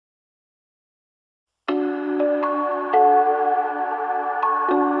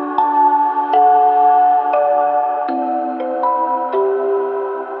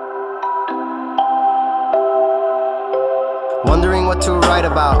write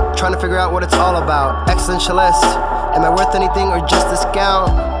about. Trying to figure out what it's all about. Existentialist. Am I worth anything or just a scout?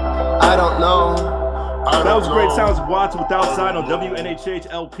 I don't know. That was great sounds of Watts with Outside on WNHH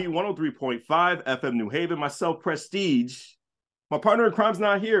LP 103.5 FM New Haven. Myself, Prestige. My partner in crime's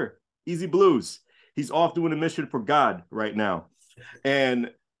not here. Easy BlueZ. He's off doing a mission for God right now.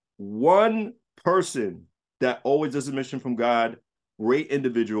 And one person that always does a mission from God, great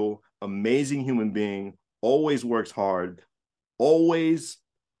individual, amazing human being, always works hard, always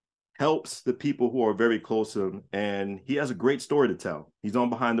helps the people who are very close to him, and he has a great story to tell. He's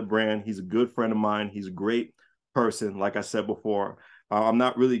on Behind the Brand. He's a good friend of mine. He's a great person. Like I said before, I'm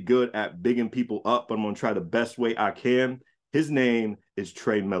not really good at bigging people up, but I'm going to try the best way I can. His name is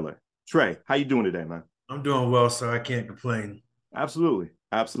Trey Miller. Trey, how you doing today, man? I'm doing well, sir. I can't complain. Absolutely.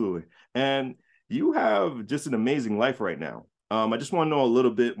 Absolutely. And you have just an amazing life right now. I just want to know a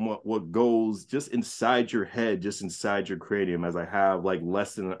little bit what goes just inside your head, just inside your cranium, as I have like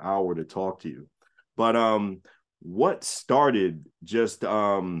less than an hour to talk to you. But what started just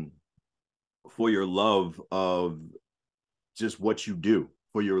for your love of just what you do,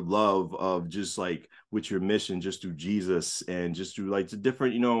 for your love of just like with your mission, just through Jesus and just through like the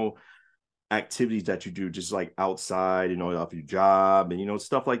different, activities that you do just like outside, of your job and,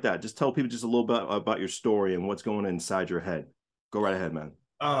 stuff like that. Just tell people just a little bit about your story and what's going on inside your head. Go right ahead, man.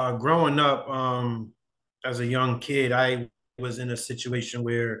 Growing up as a young kid, I was in a situation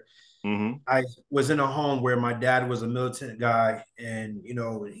where I was in a home where my dad was a militant guy and,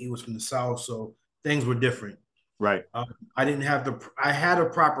 he was from the South. So things were different. Right. I had a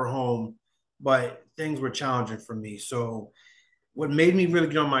proper home, but things were challenging for me. So what made me really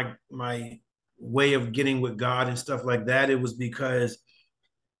get on my way of getting with God and stuff like that, it was because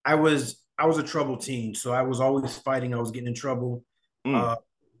I was a troubled teen. So I was always fighting. I was getting in trouble. I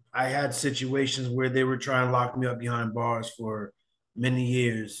had situations where they were trying to lock me up behind bars for many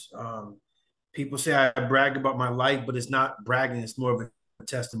years. People say I brag about my life, but it's not bragging. It's more of a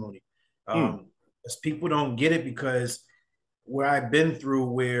testimony. As people don't get it because where I've been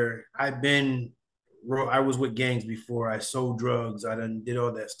through, I was with gangs before. I sold drugs. I did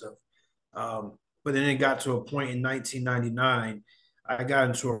all that stuff. But then it got to a point in 1999, I got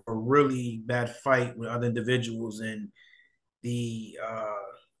into a really bad fight with other individuals and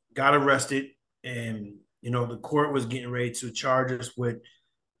got arrested. And, the court was getting ready to charge us with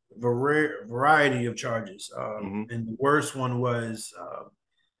variety of charges. And the worst one was,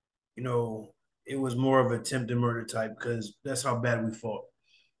 it was more of attempted murder type because that's how bad we fought.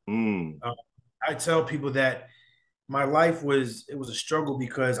 I tell people that my life was a struggle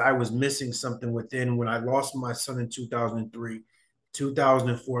because I was missing something within. When I lost my son in 2003,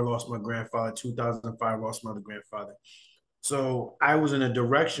 2004, lost my grandfather, 2005, lost my other grandfather. So I was in a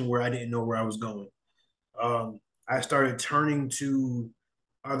direction where I didn't know where I was going. I started turning to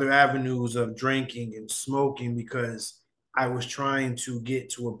other avenues of drinking and smoking because I was trying to get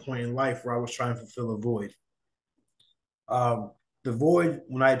to a point in life where I was trying to fulfill a void. The void,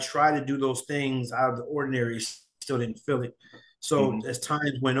 when I tried to do those things out of the ordinary, still didn't feel it. So as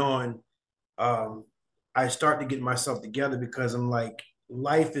times went on, I started to get myself together because I'm like,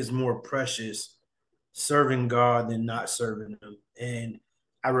 life is more precious serving God than not serving him. And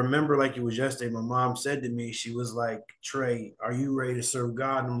I remember like it was yesterday, my mom said to me, she was like, Trey, are you ready to serve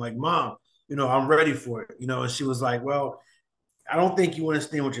God? And I'm like, Mom, I'm ready for it. And she was like, well, I don't think you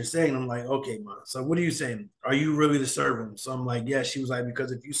understand what you're saying. I'm like, okay, Mom. So what are you saying? Are you really to serve him? So I'm like, yeah. She was like,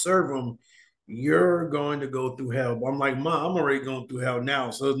 because if you serve him, you're going to go through hell. But I'm like, Mom, I'm already going through hell now.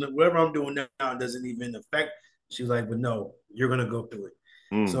 So whatever I'm doing now doesn't even affect. She was like, but no, you're going to go through it.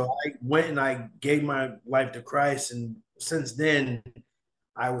 So I went and I gave my life to Christ. And since then,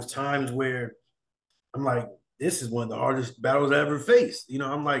 I was times where I'm like, this is one of the hardest battles I ever faced.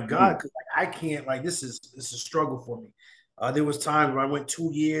 I'm like, God, I can't, like, this is a struggle for me. There was times where I went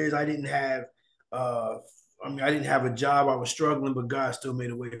 2 years. I didn't have a job. I was struggling, but God still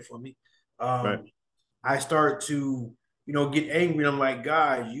made a way for me. Right. I start to, get angry. I'm like,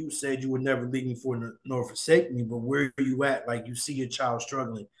 God, you said you would never leave me nor forsake me, but where are you at? Like, you see your child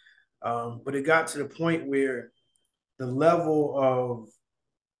struggling. But it got to the point where the level of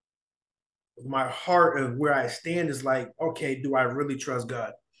my heart of where I stand is like, okay, do I really trust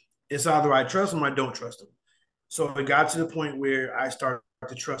God? It's either I trust him or I don't trust him. So it got to the point where I started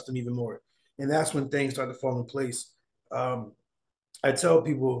to trust him even more. And that's when things started to fall in place. I tell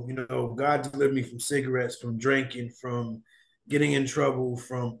people, God delivered me from cigarettes, from drinking, from getting in trouble,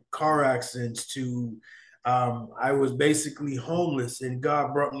 from car accidents to I was basically homeless, and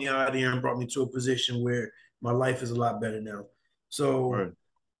God brought me out of there and brought me to a position where my life is a lot better now. So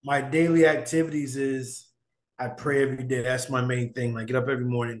my daily activities is I pray every day. That's my main thing. I get up every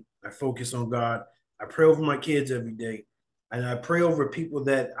morning. I focus on God. I pray over my kids every day. And I pray over people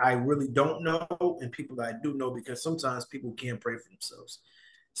that I really don't know and people that I do know, because sometimes people can't pray for themselves.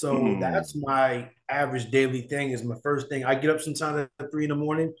 So that's my average daily thing. Is my first thing. I get up sometimes at 3 in the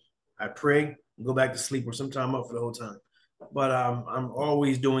morning. I pray, go back to sleep, or sometimes I'm up for the whole time. But I'm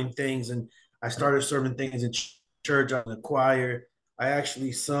always doing things, and I started serving things in church. I'm in the choir. I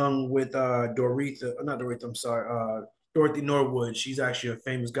actually sung with not Doretha, I'm sorry, Dorothy Norwood. She's actually a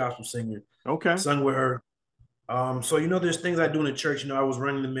famous gospel singer. Okay. Sung with her. So there's things I do in the church. I was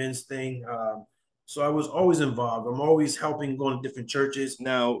running the men's thing. So I was always involved. I'm always helping, going to different churches.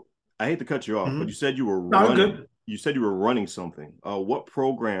 Now, I hate to cut you off, but you said you were No, I'm running. good. You said you were running something. What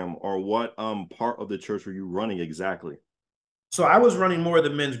program or what part of the church were you running exactly? So I was running more of the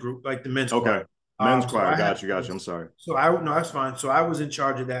men's group, like the men's Okay. choir. Men's So choir. I had, Got you. I'm sorry. so I no, that's fine. So I was in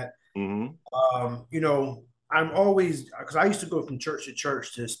charge of that. Mm-hmm. I'm always, because I used to go from church to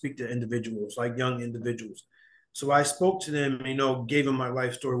church to speak to individuals, like young individuals. So I spoke to them, gave them my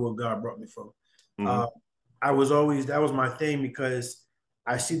life story, where God brought me from. Mm-hmm. Uh, that was my thing, because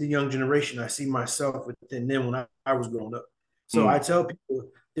I see the young generation. I see myself within them when I was growing up. So I tell people,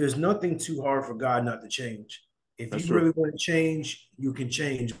 there's nothing too hard for God not to change. If That's you true. really want to change, you can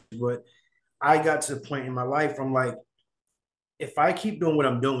change. But I got to the point in my life where I'm like, if I keep doing what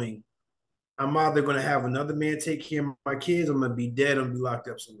I'm doing, I'm either going to have another man take care of my kids, I'm going to be dead, I'm going to be locked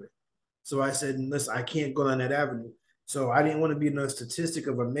up somewhere. So I said, listen, I can't go down that avenue. So I didn't want to be another statistic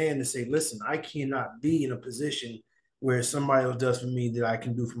of a man to say, listen, I cannot be in a position where somebody else does for me that I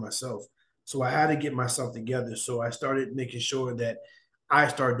can do for myself. So I had to get myself together. So I started making sure that I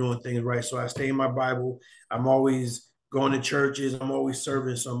start doing things right. So I stay in my Bible. I'm always going to churches. I'm always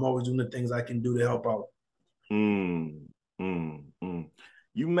serving. So I'm always doing the things I can do to help out. Mm,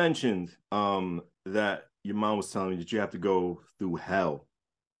 You mentioned that your mom was telling you that you have to go through hell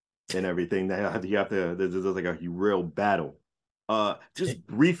and everything. That you have to there's like a real battle. Just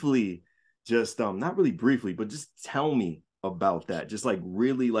briefly, just not really briefly, but just tell me about that. Just like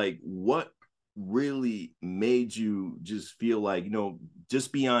really, like what really made you just feel like,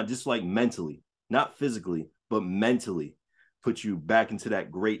 just beyond, just like mentally, not physically, but mentally, put you back into that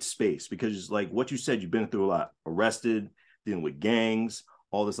great space. Because it's like what you said, you've been through a lot, arrested, dealing with gangs,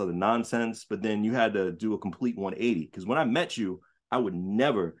 all this other nonsense, but then you had to do a complete 180. Because when I met you, I would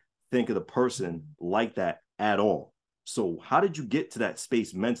never think of the person like that at all. So how did you get to that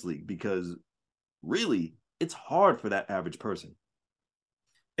space mentally? Because really, it's hard for that average person.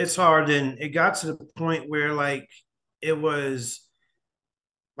 It's hard. And it got to the point where, like, it was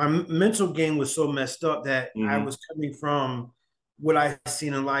my mental game was so messed up that I was coming from what I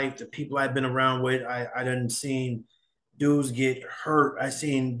seen in life, the people I've been around with. I didn't seen dudes get hurt. I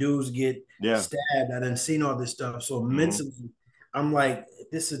seen dudes get stabbed. I didn't seen all this stuff. So mentally, I'm like,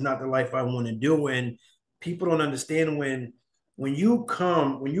 this is not the life I want to do. And people don't understand when you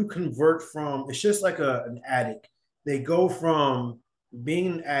convert from, it's just like an addict. They go from being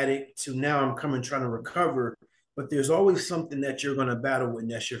an addict to now I'm coming trying to recover, but there's always something that you're going to battle with,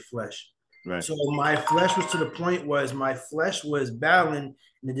 and that's your flesh. Right. So my flesh was to the point was my flesh was battling,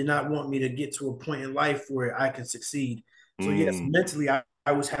 and it did not want me to get to a point in life where I can succeed. So yes, mentally,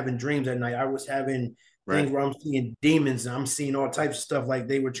 I was having dreams at night. I was having things where I'm seeing demons, and I'm seeing all types of stuff, like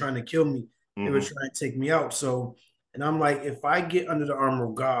they were trying to kill me. They were trying to take me out. So, and I'm like, if I get under the armor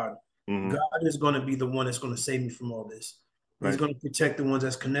of God, God is going to be the one that's going to save me from all this. He's going to protect the ones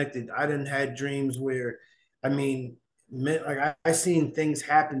that's connected. I didn't had dreams where, I mean, like I seen things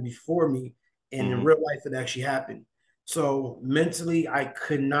happen before me, and in real life it actually happened. So mentally, I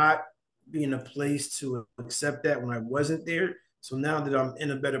could not be in a place to accept that when I wasn't there. So now that I'm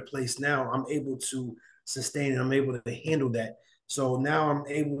in a better place now, I'm able to sustain it. I'm able to handle that. So now I'm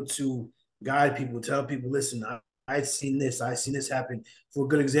able to guide people, tell people, listen, I've seen this. I've seen this happen. For a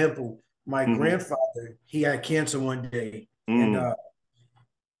good example, my grandfather, he had cancer one day. And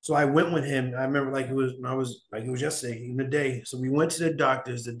so I went with him. I remember like it was yesterday, in the day. So we went to the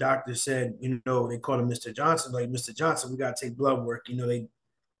doctors. The doctor said, they called him Mr. Johnson. Like, Mr. Johnson, we got to take blood work. They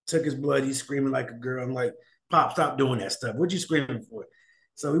took his blood. He's screaming like a girl. I'm like, Pop, stop doing that stuff. What you screaming for?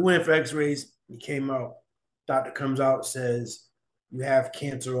 So we went in for x-rays. He came out. Doctor comes out, says, you have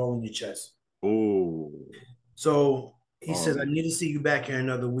cancer all in your chest. Oh. So he says, I need to see you back here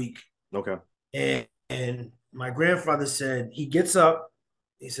another week. Okay. And my grandfather said, he gets up.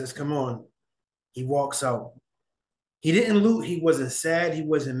 He says, come on. He walks out. He didn't loot. He wasn't sad. He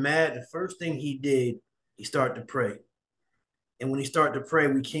wasn't mad. The first thing he did, he started to pray. And when he started to pray,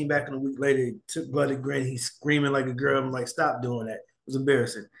 we came back in a week later, he took bloody grin. He's screaming like a girl. I'm like, stop doing that. It was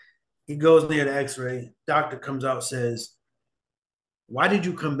embarrassing. He goes near the X-ray. Doctor comes out, says, "Why did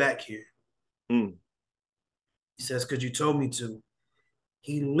you come back here?" Mm. He says, "Because you told me to."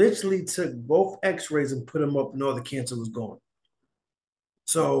 He literally took both X-rays and put them up, and all the cancer was gone.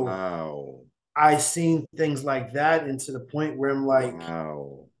 So Wow. I seen things like that, and to the point where I'm like,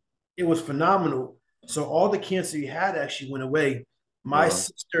 Wow. it was phenomenal. So all the cancer he had actually went away. My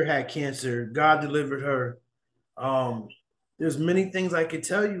sister had cancer. God delivered her. Um, there's many things I could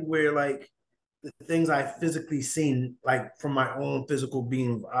tell you where like the things I physically seen, like from my own physical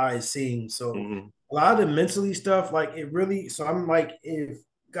being of eyes seeing. So a lot of the mentally stuff, like it really. So I'm like, if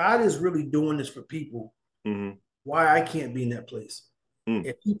God is really doing this for people, why I can't be in that place?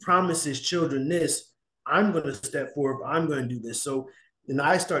 If He promises children this, I'm going to step forward. I'm going to do this. So then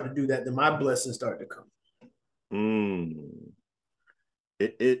I start to do that. Then my blessings start to come.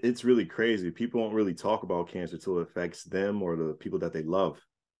 It's really crazy. People don't really talk about cancer till it affects them or the people that they love.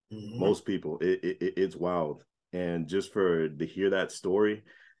 Most people, it's wild. And just to hear that story,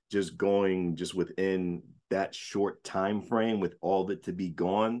 just going just within that short time frame with all of it to be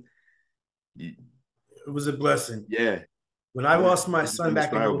gone, it was a blessing. Yeah. When I lost my son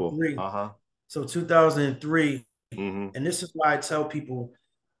back in indescribable. 03, so 2003, Mm-hmm. and this is why I tell people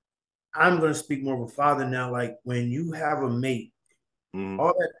I'm going to speak more of a father now. Like when you have a mate,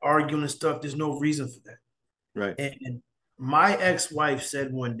 all that arguing and stuff, there's no reason for that. Right. And my ex-wife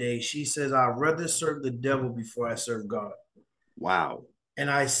said one day, she says, "I'd rather serve the devil before I serve God." Wow. And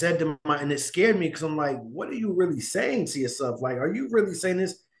I said to and it scared me because I'm like, what are you really saying to yourself? Like, are you really saying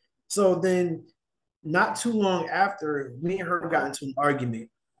this? So then, not too long after, me and her got into an argument.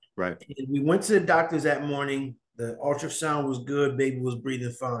 Right. And we went to the doctors that morning. The ultrasound was good. Baby was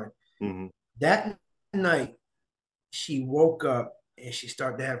breathing fine. That night, she woke up and she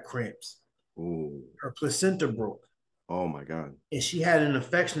started to have cramps. Ooh. Her placenta broke. Oh my God. And she had an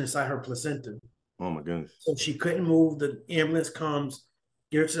infection inside her placenta. Oh my goodness. So she couldn't move. The ambulance comes,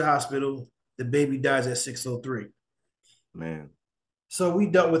 get her to the hospital. The baby dies at 6:03. Man. So we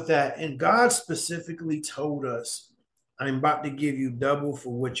dealt with that. And God specifically told us, "I'm about to give you double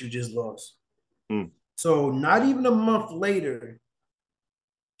for what you just lost." So not even a month later,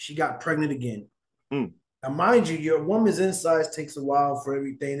 she got pregnant again. Now, mind you, your woman's insides takes a while for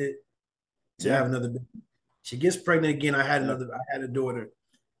everything to have another baby. She gets pregnant again. I had a daughter.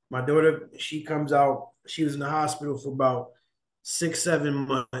 My daughter, she comes out. She was in the hospital for about 6-7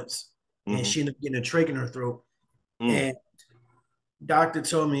 months, and she ended up getting a trach in her throat. And doctor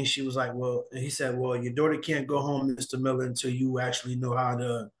told me, she was like, "Well," he said, "Well, your daughter can't go home, Mr. Miller, until you actually know how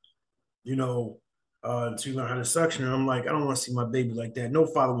to, to learn how to suction her." I'm like, I don't want to see my baby like that. No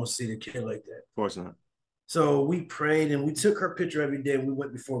father wants to see their kid like that. Of course not. So we prayed and we took her picture every day. We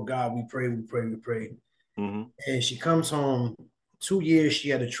went before God. We prayed. And she comes home. 2 years she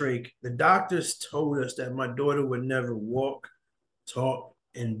had a trach. The doctors told us that my daughter would never walk, talk,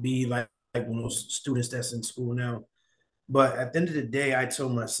 and be like one of those students that's in school now. But at the end of the day, I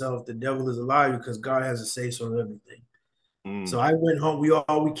told myself the devil is a liar because God has a say so of everything. So I went home.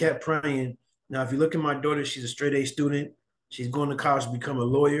 We kept praying. Now, if you look at my daughter, she's a straight A student. She's going to college to become a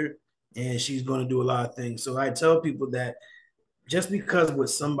lawyer, and she's going to do a lot of things. So I tell people that just because what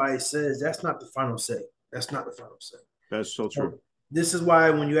somebody says, that's not the final say. That's not the final say. That's so true. This is why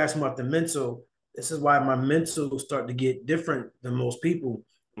when you ask me about the mental, this is why my mental start to get different than most people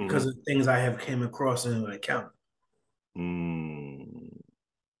because of things I have came across in an account.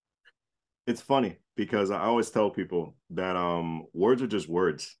 It's funny because I always tell people that words are just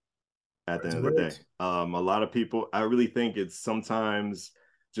words at the end of the day. A lot of people, I really think it's sometimes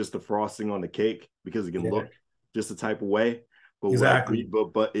just the frosting on the cake because it can look just the type of way. But exactly.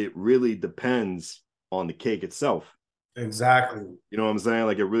 But it really depends on the cake itself. Exactly. You know what I'm saying?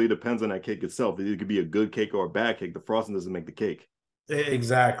 Like it really depends on that cake itself. It could be a good cake or a bad cake. The frosting doesn't make the cake.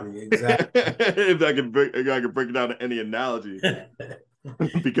 Exactly. If I can break it down to any analogy.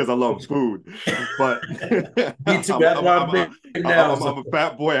 Because I love food, but me too. That's why I'm big now. I'm a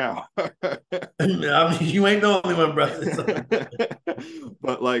fat boy out. You ain't the only one, brother.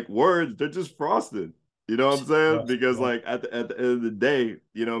 But like words, they're just frosted. You know what I'm saying? Because like at the end of the day,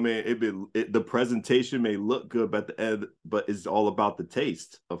 you know what I mean? The presentation may look good, but at the end, but it's all about the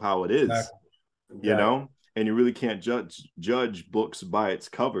taste of how it is. Exactly. You know? And you really can't judge books by its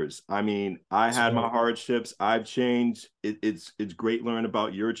covers. I mean, I had my hardships. I've changed. It's great learning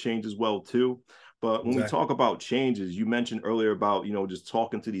about your change as well too. But when we talk about changes, you mentioned earlier about just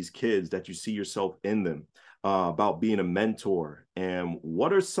talking to these kids that you see yourself in them, about being a mentor. And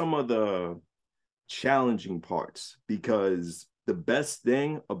what are some of the challenging parts? Because the best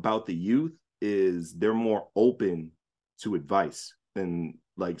thing about the youth is they're more open to advice. And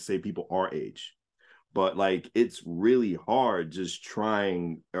like say people our age. But like it's really hard just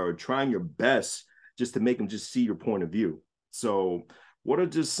trying your best just to make them just see your point of view. So what are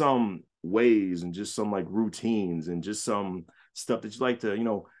just some ways and just some like routines and just some stuff that you like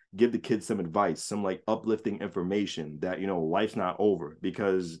to, give the kids some advice, some like uplifting information that, life's not over?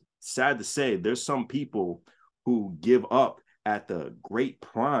 Because sad to say, there's some people who give up at the great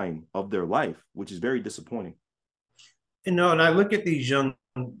prime of their life, which is very disappointing. And I look at the young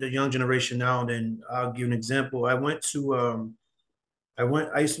generation now, and I'll give you an example. I used to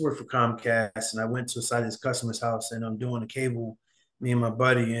work for Comcast, and I went to a site of this customer's house, and I'm doing the cable, me and my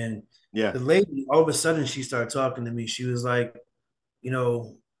buddy, and Yeah. the lady, all of a sudden, she started talking to me. She was like,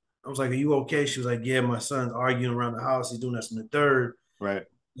 I was like, "Are you okay?" She was like, "Yeah, my son's arguing around the house. He's doing this in the third." Right.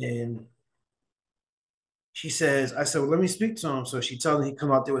 And I said, well, let me speak to him. So she tells me he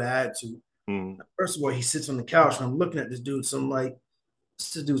come out there with an attitude. First of all, he sits on the couch, and I'm looking at this dude. So I'm like,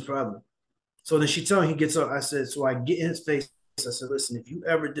 "What's this dude's problem?" So then she tells me he gets up. I said, so I get in his face. I said, "Listen, if you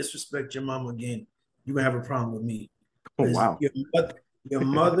ever disrespect your mom again, you're gonna have a problem with me. Oh, wow. Your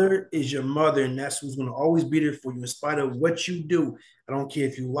mother is your mother, and that's who's gonna always be there for you in spite of what you do. I don't care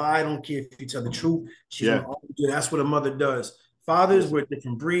if you lie. I don't care if you tell the truth. She's gonna always do. That's what a mother does. Fathers, we're a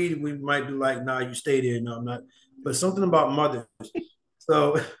different breed. We might be like, nah, you stay there. No, I'm not. But something about mothers."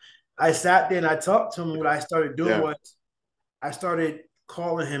 So I sat there and I talked to him. What I started doing was I started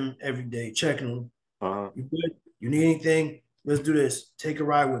calling him every day, checking him. You good? You need anything? Let's do this. Take a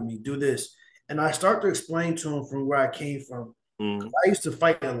ride with me. Do this. And I start to explain to him from where I came from. I used to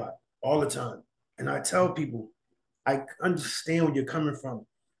fight a lot, all the time. And I tell people, I understand where you're coming from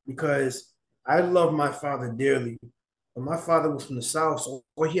because I love my father dearly. But my father was from the South, so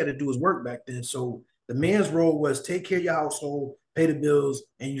all he had to do was work back then. So the man's role was take care of your household, pay the bills,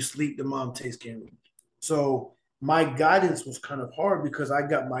 and you sleep. The mom takes care of you. So my guidance was kind of hard because I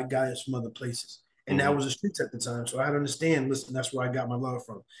got my guidance from other places. And that was the streets at the time. So I had to understand, listen, that's where I got my love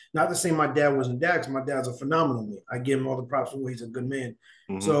from. Not to say my dad wasn't dad, because my dad's a phenomenal man. I give him all the props for he's a good man.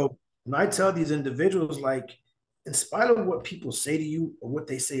 So when I tell these individuals, like, in spite of what people say to you or what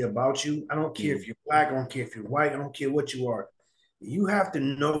they say about you, I don't care if you're black, I don't care if you're white, I don't care what you are. You have to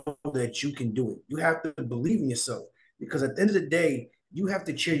know that you can do it. You have to believe in yourself because at the end of the day, you have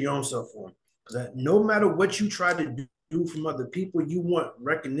to cheer your own self on. Because no matter what you try to do from other people, you want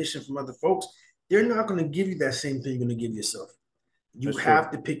recognition from other folks. They're not going to give you that same thing you're going to give yourself. You have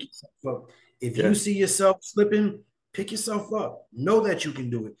to pick yourself up. If you see yourself slipping, pick yourself up. Know that you can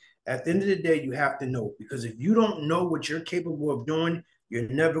do it. At the end of the day, you have to know because if you don't know what you're capable of doing, you're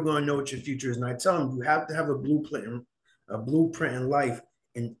never going to know what your future is. And I tell them you have to have a blueprint in life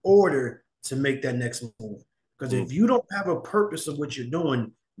in order to make that next move. Because if you don't have a purpose of what you're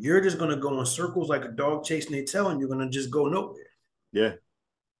doing, you're just going to go in circles like a dog chasing their tail, and you're going to just go nowhere. Yeah.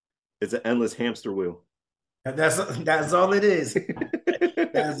 It's an endless hamster wheel. That's all it is.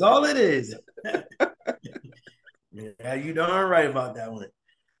 That's all it is. Yeah, you darn right about that one.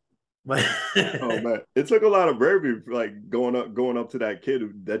 But oh man, it took a lot of bravery, like going up to that kid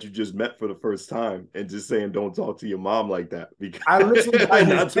that you just met for the first time and just saying, "Don't talk to your mom like that." Because I literally got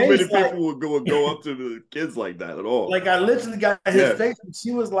not too many people would go up to the kids like that at all. Like I literally got his face, and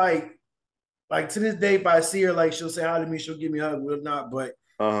she was like to this day, if I see her, like she'll say hi to me, she'll give me a hug, will not. But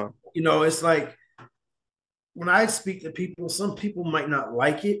it's like when I speak to people, some people might not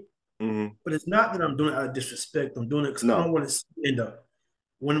like it, but it's not that I'm doing it out of disrespect. I'm doing it because I don't want to end up.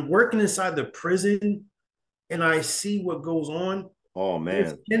 When working inside the prison and I see what goes on,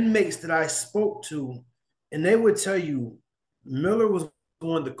 there's inmates that I spoke to, and they would tell you Miller was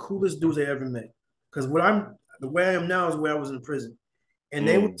one of the coolest dudes they ever met. Because the way I am now is where I was in prison. And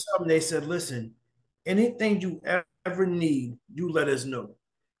they would tell me, they said, listen, anything you ever need, you let us know.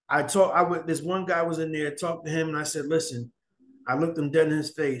 This one guy was in there, talked to him, and I said, listen, I looked him dead in his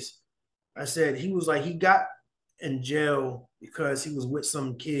face. I said, he was like, he got in jail because he was with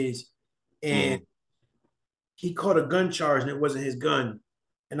some kids and he caught a gun charge and it wasn't his gun.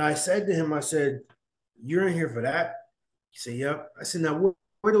 And I said to him, I said, you're in here for that? He said, yep. I said, now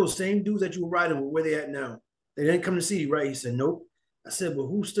where those same dudes that you were riding with, where they at now? They didn't come to see you, right? He said, nope. I said, well,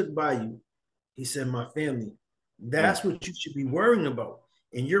 who stood by you? He said, my family. That's what you should be worrying about.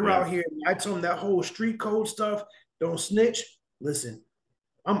 And you're out here. I told him that whole street code stuff, don't snitch. Listen,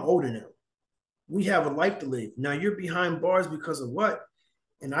 I'm older now. We have a life to live. Now you're behind bars because of what?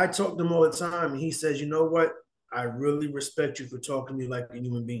 And I talk to him all the time. And he says, you know what? I really respect you for talking to me like a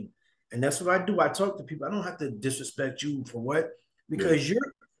human being. And that's what I do. I talk to people. I don't have to disrespect you for what? Because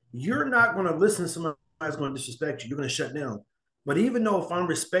you're not going to listen to somebody who's going to disrespect you. You're going to shut down. But even though if I'm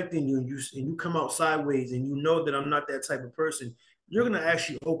respecting you and you come out sideways and you know that I'm not that type of person, you're gonna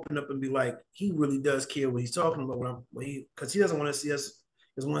actually open up and be like, he really does care what he's talking about because he doesn't want to see us,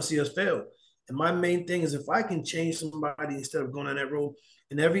 doesn't want to see us fail. And my main thing is if I can change somebody instead of going on that road.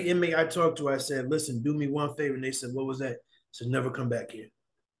 And every inmate I talked to, I said, listen, do me one favor. And they said, what was that? I said, never come back here.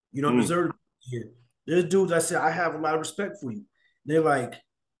 You don't deserve to be here. There's dudes I said, I have a lot of respect for you. They're like,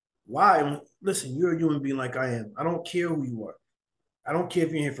 why? Listen, you're a human being like I am. I don't care who you are. I don't care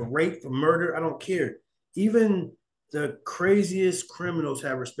if you're here for rape, for murder. I don't care. Even the craziest criminals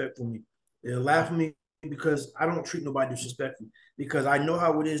have respect for me. They laugh at me because I don't treat nobody disrespectfully. Because I know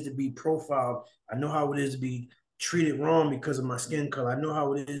how it is to be profiled. I know how it is to be treated wrong because of my skin color. I know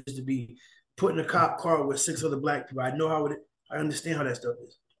how it is to be put in a cop car with 6 other black people. I know how it. I understand how that stuff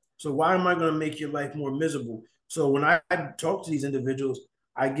is. So why am I going to make your life more miserable? So when I talk to these individuals,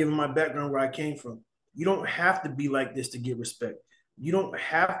 I give them my background where I came from. You don't have to be like this to get respect. You don't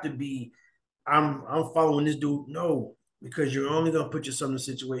have to be, I'm following this dude. No, because you're only going to put yourself in a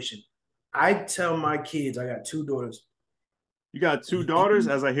situation. I tell my kids, I got 2 daughters. You got 2 daughters?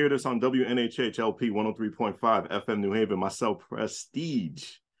 As I hear this on WNHH LP 103.5 FM New Haven, myself, Prestige,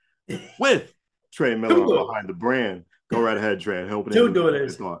 with Trey Miller behind the brand. Go right ahead, Trey. 2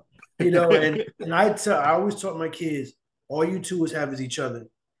 daughters. You know, and I always taught my kids, all you 2 have is each other.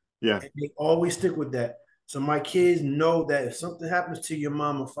 Yeah. And they always stick with that. So my kids know that if something happens to your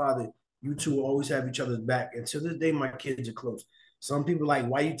mom or father, you 2 will always have each other's back. And to this day, my kids are close. Some people are like,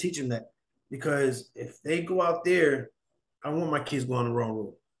 why you teach them that? Because if they go out there, I want my kids going the wrong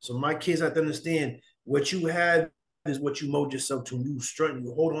road. So my kids have to understand what you have is what you mold yourself to. You strut,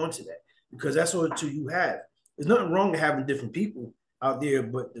 you hold on to that because that's all you have. There's nothing wrong with having different people out there,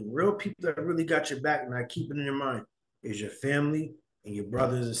 but the real people that really got your back, and I keep it in your mind, is your family and your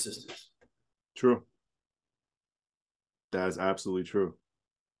brothers and sisters. True. That is absolutely true.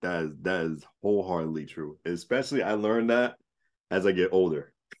 That is wholeheartedly true. Especially I learned that as I get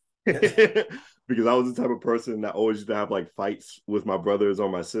older. Because I was the type of person that always used to have like fights with my brothers or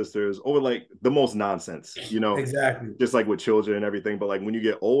my sisters over like the most nonsense, you know? Exactly. Just like with children and everything. But like when you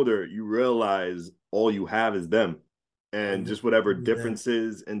get older, you realize all you have is them. And just whatever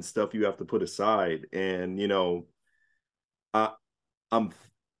differences and stuff you have to put aside. And you know, I'm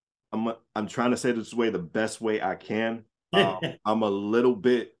trying to say this way the best way I can. I'm a little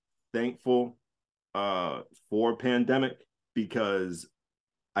bit thankful for pandemic because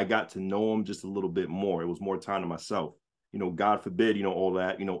I got to know him just a little bit more. It was more time to myself. You know, God forbid, you know, all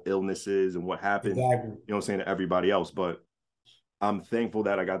that, you know, illnesses and what happened, exactly. You know what I'm saying, to everybody else. But I'm thankful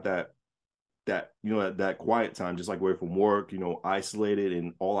that I got that you know, that quiet time, just like away from work, you know, isolated,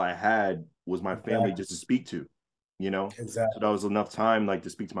 and all I had was my family just to speak to, you know. Exactly. So that was enough time like to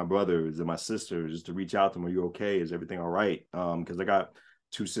speak to my brothers and my sisters, just to reach out to them. Are you okay? Is everything all right? Because I got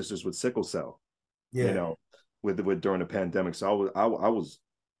 2 sisters with sickle cell, you know, with during the pandemic. So I was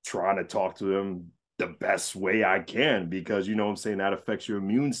trying to talk to them the best way I can, because you know what I'm saying, that affects your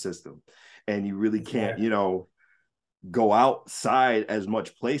immune system, and you really can't, you know, go outside as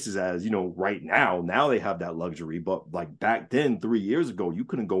much places as, you know, right now they have that luxury, but like back then 3 years ago you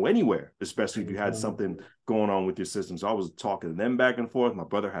couldn't go anywhere, especially if you had something going on with your system. So I was talking to them back and forth. My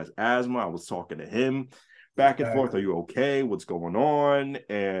brother has asthma. I was talking to him back and forth. Are you okay? What's going on?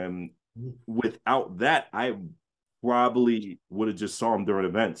 And without that, I probably would have just saw him during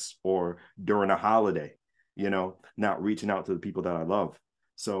events or during a holiday, you know, not reaching out to the people that I love.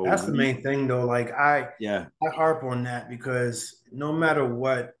 So that's the main thing though. Like I harp on that because no matter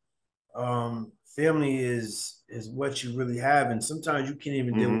what, family is what you really have. And sometimes you can't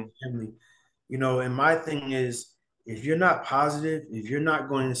even deal with family, you know, and my thing is, if you're not positive, if you're not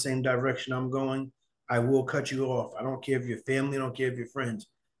going in the same direction I'm going, I will cut you off. I don't care if you're family, I don't care if you're friends.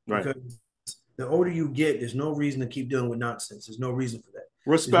 Right. Because the older you get, there's no reason to keep dealing with nonsense. There's no reason for that.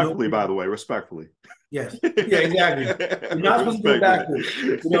 Respectfully, by the way, respectfully. Yes. Yeah, exactly. You're not supposed to go backwards,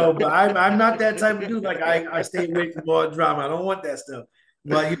 you know, but I'm not that type of dude. Like I stay away from all drama. I don't want that stuff.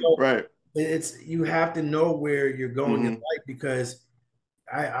 But you know, right. It's you have to know where you're going in life, because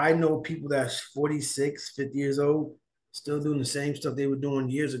I know people that's 46, 50 years old, still doing the same stuff they were doing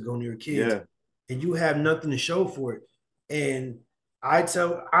years ago when they were kids. Yeah. And you have nothing to show for it. And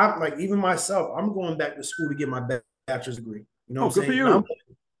I'm like, even myself, I'm going back to school to get my bachelor's degree. You know what I'm saying? For you.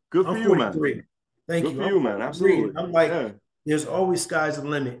 Good for you, man. Thank you. Good for you, man. Absolutely. I'm like, there's always sky's the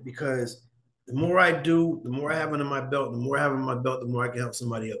limit, because the more I do, the more I have under my belt, the more I have under my belt, the more I can help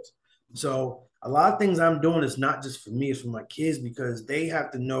somebody else. So a lot of things I'm doing is not just for me, it's for my kids, because they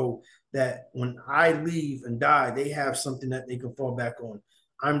have to know that when I leave and die, they have something that they can fall back on.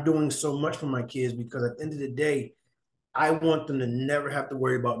 I'm doing so much for my kids because at the end of the day, I want them to never have to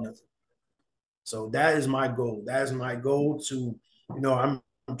worry about nothing. So that is my goal. That is my goal, to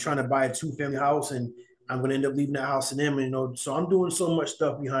I'm trying to buy a 2-family house, and I'm going to end up leaving that house to them. And, so I'm doing so much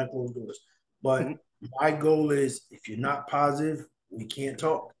stuff behind closed doors. But my goal is, if you're not positive, we can't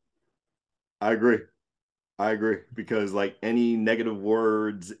talk. I agree. I agree, because like any negative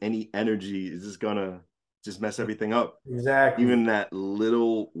words, any energy is just gonna just mess everything up. Exactly. Even that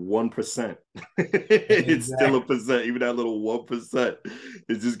little 1%, it's still a percent. Even that little 1%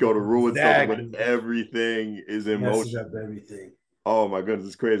 is just going to ruin something when everything is in messes motion. up everything. Oh my goodness,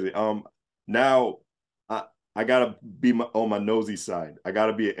 it's crazy. Now I gotta be on my nosy side. I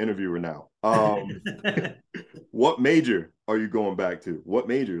gotta be an interviewer now. What major are you going back to? What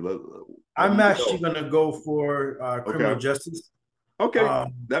major? I'm actually gonna go for criminal justice. Okay,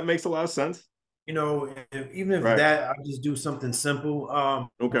 that makes a lot of sense. Even if that, I just do something simple.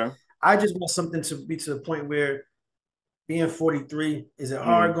 Okay. I just want something to be to the point where, being 43, is it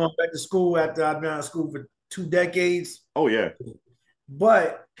hard going back to school after I've been out of school for 2 decades? Oh yeah.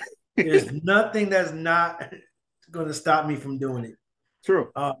 But there's nothing that's not going to stop me from doing it.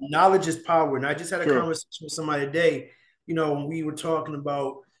 True. Knowledge is power. And I just had a conversation with somebody today, when we were talking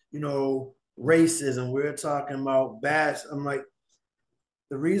about, racism, we were talking about bass. I'm like,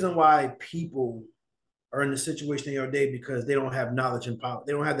 the reason why people are in the situation they are today, because they don't have knowledge and power.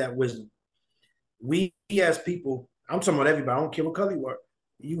 They don't have that wisdom. We as people, I'm talking about everybody, I don't care what color you are,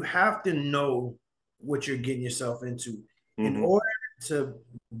 you have to know what you're getting yourself into. In order to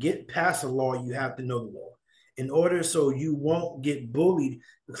get past the law, you have to know the law. In order so you won't get bullied,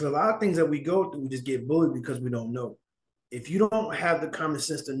 because a lot of things that we go through, we just get bullied because we don't know. If you don't have the common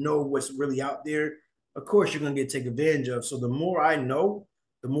sense to know what's really out there, of course you're going to get taken advantage of. So the more I know,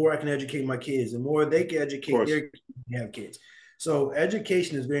 the more I can educate my kids. The more they can educate their kids, have kids. So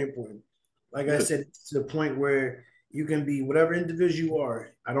education is very important. Like I said, to the point where you can be whatever individual you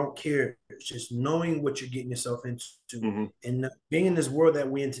are. I don't care. It's just knowing what you're getting yourself into. And being in this world that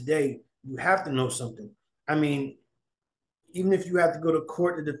we're in today, you have to know something. I mean, even if you have to go to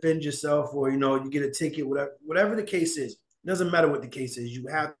court to defend yourself, or you get a ticket, whatever the case is, it doesn't matter what the case is. You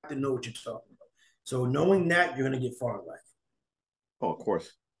have to know what you're talking about. So knowing that, you're going to get far in life. Oh, of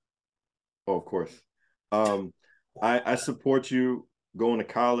course. Oh, of course. I support you going to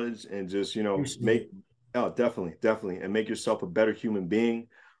college and just definitely and make yourself a better human being.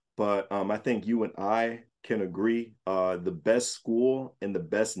 But I think you and I can agree, the best school and the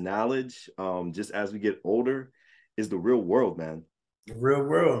best knowledge, just as we get older, is the real world, man. The real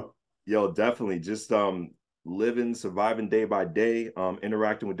world. Yo, definitely. Just living, surviving day by day,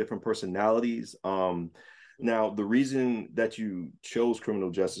 interacting with different personalities. Now, the reason that you chose criminal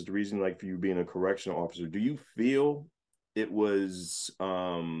justice, the reason like for you being a correctional officer, do you feel it was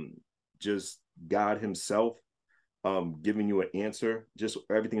just God himself giving you an answer, just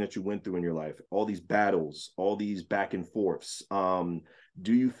everything that you went through in your life, all these battles, all these back and forths?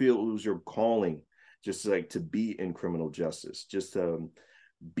 Do you feel it was your calling just like to be in criminal justice, just to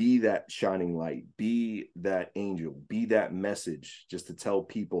be that shining light, be that angel, be that message, just to tell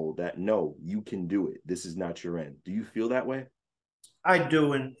people that no, you can do it. This is not your end. Do you feel that way? I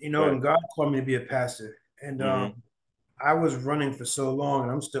do. And and God called me to be a pastor. And I was running for so long,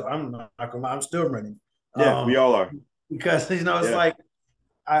 and I'm still running. Yeah, we all are. Because it's like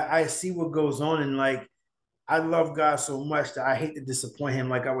I see what goes on, and like I love God so much that I hate to disappoint him,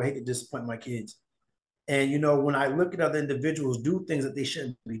 like I would hate to disappoint my kids. And when I look at other individuals do things that they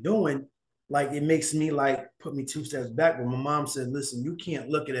shouldn't be doing, like it makes me like put me 2 steps back. But my mom said, listen, you can't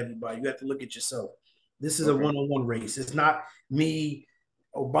look at everybody. You have to look at yourself. This is a one-on-one race. It's not me,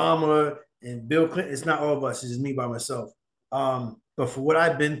 Obama, and Bill Clinton. It's not all of us. It's just me by myself. But for what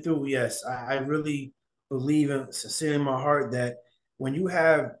I've been through, yes, I really believe in sincerely in my heart that when you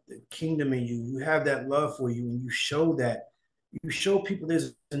have the kingdom in you, you have that love for you, and you show people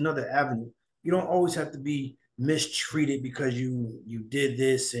there's another avenue. You don't always have to be mistreated because you did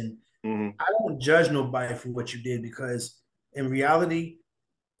this. And I don't judge nobody for what you did, because in reality,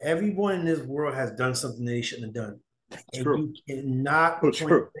 everyone in this world has done something they shouldn't have done. And you cannot point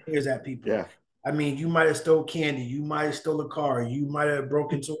fingers at people. Yeah. I mean, you might have stole candy, you might have stole a car, you might have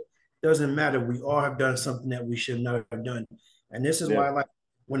broken. So doesn't matter. We all have done something that we should not have done. And this is why I like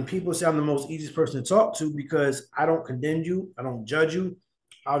when people say I'm the most easiest person to talk to, because I don't condemn you, I don't judge you.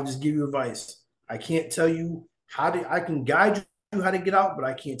 I'll just give you advice. I can't tell you I can guide you how to get out, but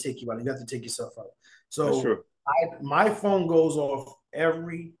I can't take you out. You have to take yourself out. So my phone goes off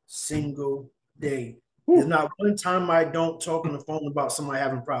every single day. There's not one time I don't talk on the phone about somebody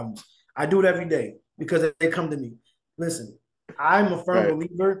having problems. I do it every day because they come to me. Listen, I'm a firm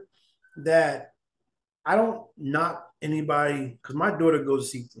believer that I don't knock anybody, because my daughter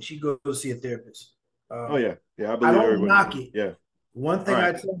goes to see a therapist. I believe I don't knock it. Yeah. One thing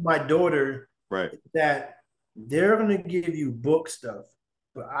I tell my daughter Right. is that they're gonna give you book stuff,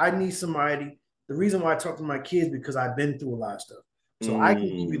 but I need somebody. The reason why I talk to my kids because I've been through a lot of stuff, so I can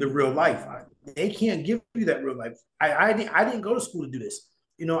give you the real life. They can't give you that real life. I didn't go to school to do this.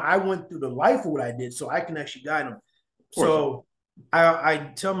 You know, I went through the life of what I did, so I can actually guide them. So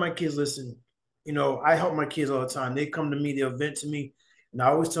I tell my kids, listen, you know, I help my kids all the time. They come to me, they'll vent to me, and I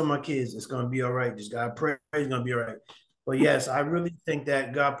always tell my kids, it's gonna be all right. Just gotta pray, it's gonna be all right. But yes, I really think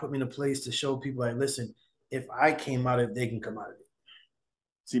that God put me in a place to show people like, listen, if I came out of it, they can come out of it.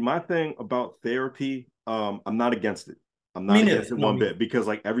 See, my thing about therapy, I'm not against it. I'm not against it one bit because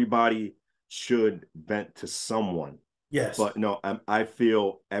like everybody should vent to someone. Yes. But no, I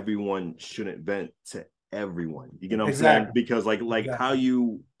feel everyone shouldn't vent to everyone. You know what I'm saying? Because like how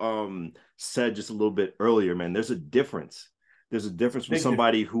you said just a little bit earlier, man, there's a difference. There's a difference for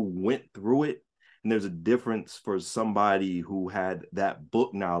somebody who went through it, and there's a difference for somebody who had that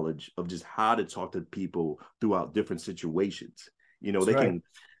book knowledge of just how to talk to people throughout different situations. You know, they can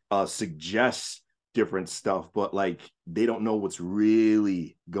suggest different stuff, but like they don't know what's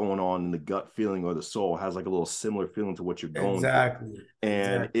really going on in the gut feeling, or the soul has like a little similar feeling to what you're going through.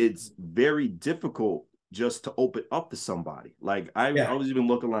 And it's very difficult just to open up to somebody. Like I was even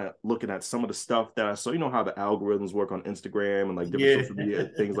looking at some of the stuff that I saw. You know how the algorithms work on Instagram and like different social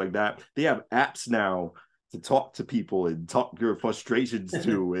media things like that. They have apps now to talk to people and talk your frustrations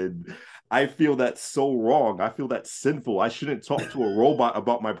to. And I feel that's so wrong. I feel that's sinful. I shouldn't talk to a robot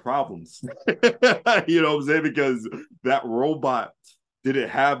about my problems. You know what I'm saying? Because that robot didn't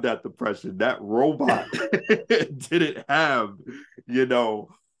have that depression. That robot didn't have, you know,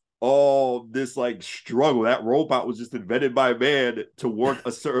 all this like struggle. That robot was just invented by man to work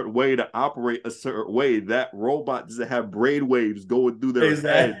a certain way, to operate a certain way. That robot doesn't have brain waves going through their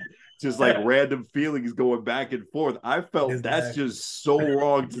head, just like random feelings going back and forth. I felt that's just so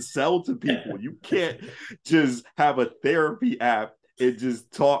wrong to sell to people. You can't just have a therapy app and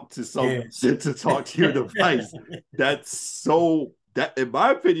just talk to to talk to your device. That's so, that in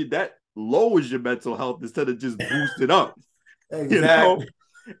my opinion, that lowers your mental health instead of just boosting up. You know?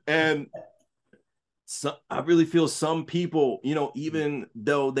 And so I really feel some people, you know, even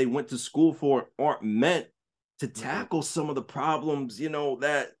though they went to school for it, aren't meant to tackle some of the problems, you know,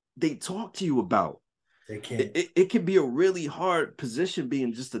 that they talk to you about. They can't. It can be a really hard position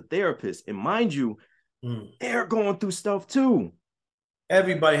being just a therapist. And mind you, they're going through stuff too.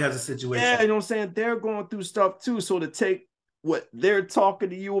 Everybody has a situation. Yeah, you know what I'm saying? They're going through stuff too. So to take what they're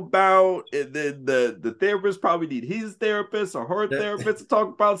talking to you about, and then the therapist probably need his therapist or her therapist to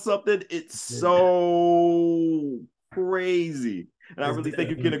talk about something. It's so crazy. And I really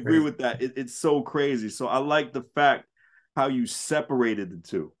think you can agree with that. It's so crazy. So I like the fact how you separated the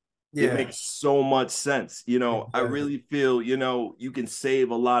two. It makes so much sense. You know, I really feel, you know, you can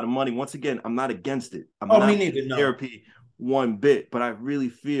save a lot of money. Once again, I'm not against it. I'm not me neither, no. Therapy one bit, but I really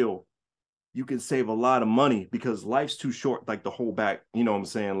feel you can save a lot of money because life's too short, like to hold back, you know what I'm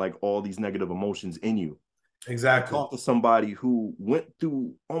saying, like all these negative emotions in you. Exactly. Talk to somebody who went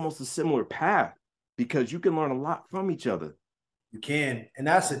through almost a similar path, because you can learn a lot from each other. You can. And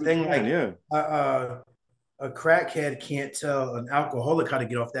that's the thing, like a crackhead can't tell an alcoholic how to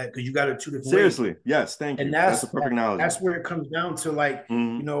get off that, because you got it two different ways. Yes, thank you. And that's a perfect analogy. That's where it comes down to, like,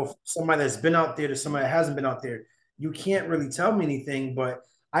 you know, somebody that's been out there to somebody that hasn't been out there. You can't really tell me anything, but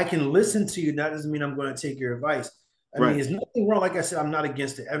I can listen to you. That doesn't mean I'm going to take your advice. I mean, there's nothing wrong. Like I said, I'm not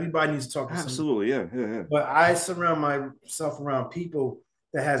against it. Everybody needs to talk to somebody. Yeah. But I surround myself around people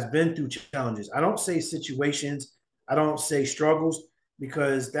that has been through challenges. I don't say situations. I don't say struggles,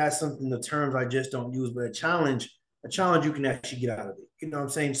 because that's something, the terms I just don't use. But a challenge you can actually get out of it. You know what I'm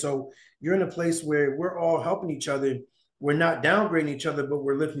saying? So you're in a place where we're all helping each other. We're not downgrading each other, but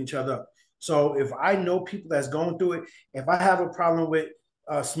we're lifting each other up. So if I know people that's going through it, if I have a problem with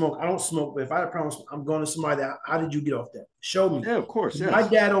smoke, I don't smoke, but if I have a problem, I'm going to somebody that, how did you get off that? Show me. Yeah, of course. Yes. My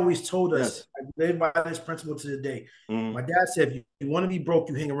dad always told us, I live by this principle to the day. My dad said, if you want to be broke,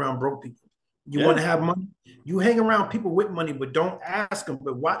 you hang around broke people. You want to have money, you hang around people with money, but don't ask them,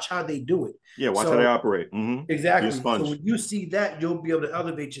 but watch how they do it. Yeah, watch how they operate. Exactly. So when you see that, you'll be able to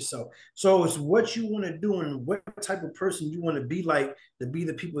elevate yourself. So it's what you want to do and what type of person you want to be like to be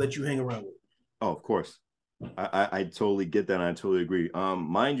the people that you hang around with. Oh, of course. I totally get that. And I totally agree.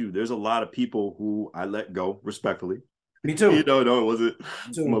 Mind you, there's a lot of people who I let go respectfully. Me too. You know, no, it wasn't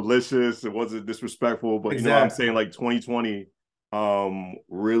malicious. It wasn't disrespectful. But you know what I'm saying? Like 2020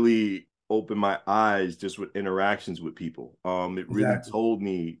 really opened my eyes just with interactions with people. It really told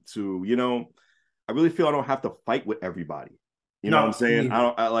me to, you know, I really feel I don't have to fight with everybody. You know what I'm saying?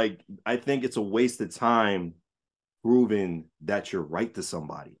 I think it's a waste of time proving that you're right to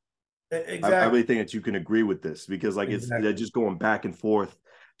somebody. Exactly. I really think that you can agree with this because like Exactly. it's just going back and forth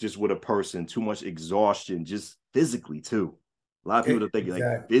just with a person, too much exhaustion, just physically too. A lot of people think Exactly.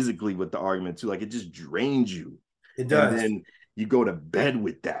 like physically with the argument too, like it just drains you. It does. And then you go to bed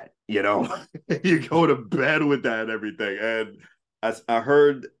with that, you know, you go to bed with that and everything. And I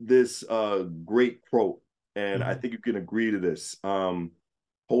heard this great quote, and I think you can agree to this.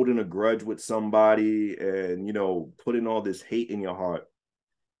 Holding a grudge with somebody and, you know, putting all this hate in your heart,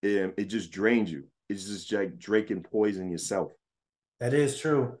 it just drains you. It's just like drinking poison yourself. That is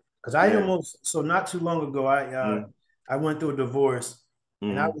true. Because I so not too long ago, I went through a divorce,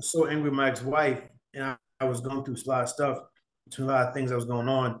 and I was so angry with my ex-wife, and I was going through a lot of stuff, a lot of things that was going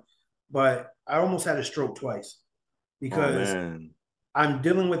on, but I almost had a stroke twice because I'm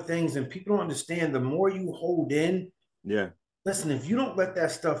dealing with things, and people don't understand. The more you hold in, listen, if you don't let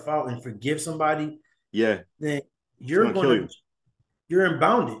that stuff out and forgive somebody, then you're in bondage. You're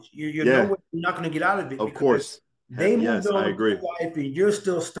not going to get out of it. Of course. They moved on with their life and you're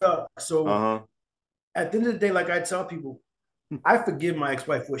still stuck. So at the end of the day, like I tell people, I forgive my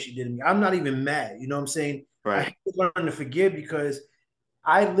ex-wife for what she did to me. I'm not even mad. You know what I'm saying? Right. I have to learn to forgive because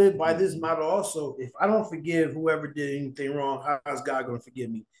I live by this motto also. If I don't forgive whoever did anything wrong, how's God going to forgive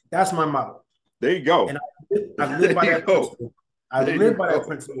me? That's my motto. There you go. And I live by that principle. I live by that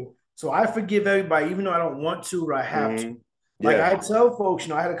principle. So I forgive everybody, even though I don't want to or I have to. Like I tell folks, you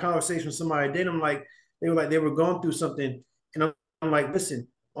know, I had a conversation with somebody today, and I'm like, they were going through something, and I'm like, listen,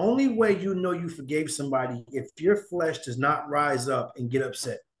 only way you know you forgave somebody if your flesh does not rise up and get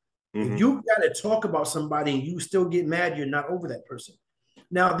upset. If you got to talk about somebody and you still get mad, you're not over that person.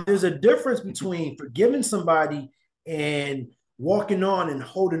 Now, there's a difference between forgiving somebody and walking on and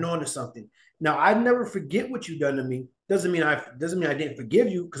holding on to something. Now, I never forget what you done to me. Doesn't mean I didn't forgive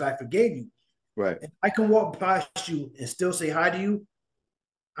you because I forgave you. Right. If I can walk past you and still say hi to you,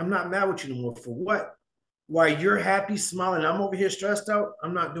 I'm not mad with you no more. For what? While you're happy, smiling, I'm over here stressed out,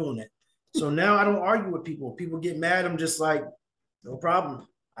 I'm not doing that. So now I don't argue with people. People get mad, I'm just like, no problem.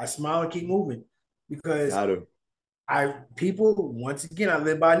 I smile and keep moving because once again, I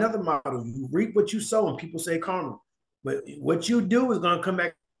live by another model. You reap what you sow, and people say karma. But what you do is going to come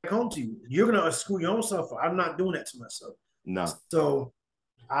back home to you. You're going to screw your own self up. I'm not doing that to myself. No. So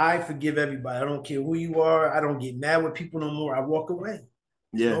I forgive everybody. I don't care who you are. I don't get mad with people no more. I walk away.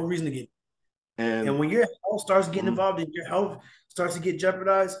 There's no reason to get. And when your health starts getting involved and your health starts to get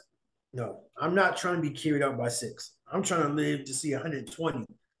jeopardized, no, I'm not trying to be carried out by 6. I'm trying to live to see 120.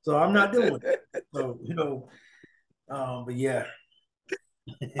 So I'm not doing it. So, you know, but yeah.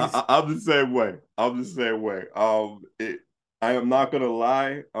 I'm the same way. I am not gonna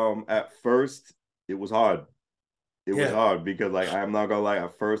lie. At first, it was hard. It was hard because, like, I'm not gonna lie.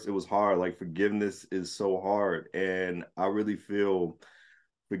 At first, it was hard. Like, forgiveness is so hard, and I really feel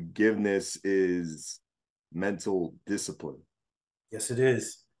forgiveness is mental discipline. Yes, it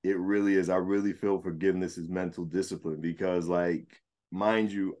is. It really is. I really feel forgiveness is mental discipline because, like,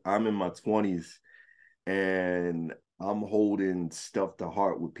 mind you, I'm in my 20s and I'm holding stuff to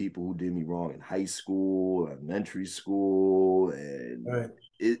heart with people who did me wrong in high school, elementary school, and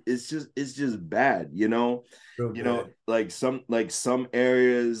it's just bad, you know. You know, like some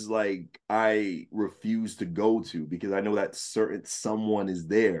areas like I refuse to go to because I know that certain someone is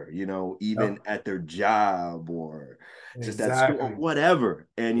there, you know, even at their job or just at school or whatever.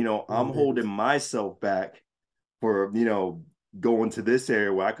 And you know, I'm holding myself back for, you know, going to this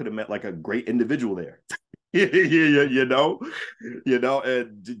area where I could have met like a great individual there. you know,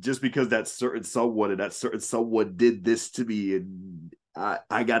 and just because that certain someone did this to me, and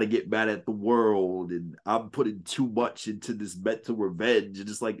I got to get mad at the world, and I'm putting too much into this mental revenge, and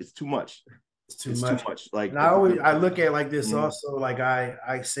it's like it's too much. It's too much. Like, and I look at it like this also. Like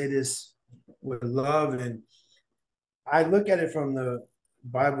I say this with love, and I look at it from the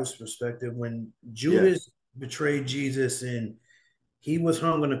Bible's perspective. When Judas betrayed Jesus and he was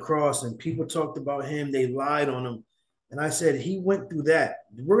hung on the cross and people talked about him, they lied on him. And I said, he went through that.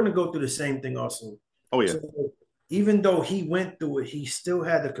 We're going to go through the same thing also. Oh, yeah. So even though he went through it, he still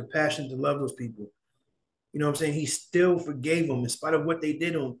had the compassion to love those people. You know what I'm saying? He still forgave them in spite of what they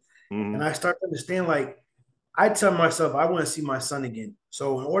did to him. And I start to understand, like, I tell myself, I want to see my son again.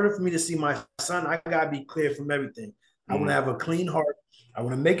 So in order for me to see my son, I got to be clear from everything. I want to have a clean heart. I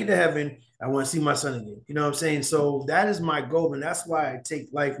want to make it to heaven. I want to see my son again. You know what I'm saying? So that is my goal. And that's why I take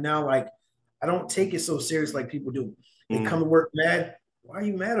life now. Like, I don't take it so serious like people do. They come to work mad. Why are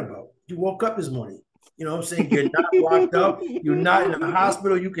you mad about? You woke up this morning. You know what I'm saying? You're not locked up. You're not in a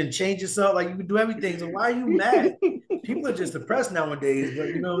hospital. You can change yourself. Like, you can do everything. So why are you mad? People are just depressed nowadays. But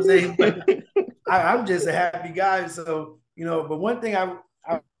you know what I'm saying? But I'm just a happy guy. So, but one thing I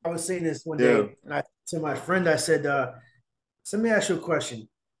was saying this one Yeah. day, and to my friend, I said, so let me ask you a question.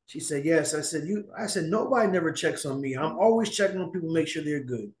 She said, yes. I said, nobody never checks on me. I'm always checking on people, make sure they're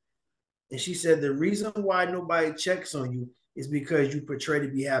good. And she said, the reason why nobody checks on you is because you portray to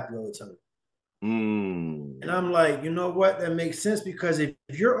be happy all the time. And I'm like, you know what? That makes sense because if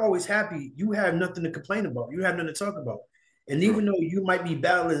you're always happy, you have nothing to complain about. You have nothing to talk about. And even though you might be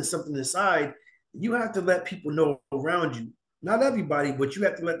battling something inside, you have to let people know around you. Not everybody, but you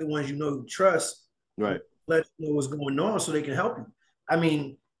have to let the ones you trust Right. let you know what's going on so they can help you. I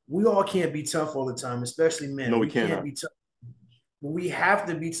mean, we all can't be tough all the time, especially men. No, we can't cannot. be tough. But we have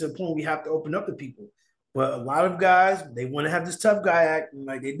to be to the point we have to open up to people. But a lot of guys, they want to have this tough guy act, and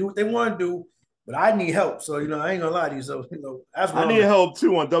like they do what they want to do. But I need help. So, I ain't gonna lie to you. So, that's I wrong. need help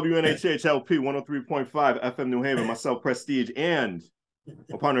too on WNHH LP 103.5 FM New Haven. Myself, Prestige, and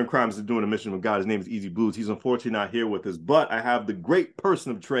my partner in crime is doing a mission with God. His name is Easy BlueZ. He's unfortunately not here with us, but I have the great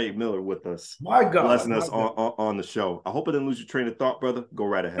person of Trey Miller with us. My God. Blessing us on the show. I hope I didn't lose your train of thought, brother. Go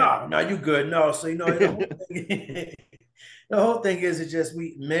right ahead. No, you good. No, so, the whole thing is it's just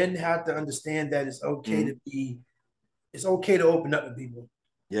we men have to understand that it's okay it's okay to open up to people.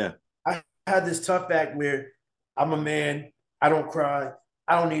 Yeah. I had this tough act where I'm a man, I don't cry,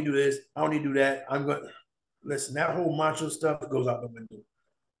 I don't need to do this, I don't need to do that. I'm going listen, that whole macho stuff goes out the window.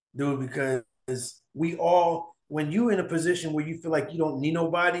 Dude, because we all when you're in a position where you feel like you don't need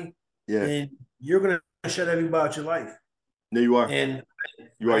nobody, then you're gonna shut everybody out your life. There you are. And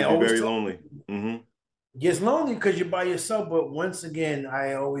you are very lonely. Gets lonely because you're by yourself. But once again,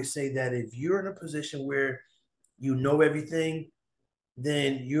 I always say that if you're in a position where you know everything,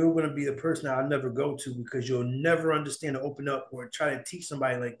 then you're going to be the person I'll never go to because you'll never understand to open up or try to teach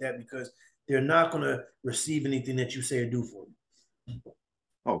somebody like that because they're not going to receive anything that you say or do for them.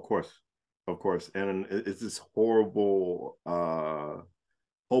 Oh, of course. And it's this horrible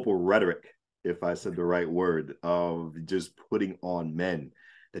rhetoric, if I said the right word, of just putting on men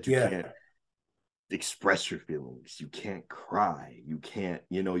that you can't express your feelings, you can't cry, you can't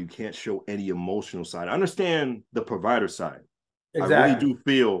show any emotional side. I understand the provider side. Exactly. I really do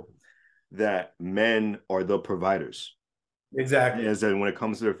feel that men are the providers. Exactly. As in when it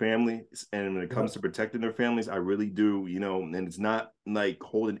comes to their families and when it comes to protecting their families, I really do, and it's not like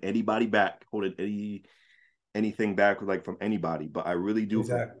holding anybody back, anything back like from anybody. But I really do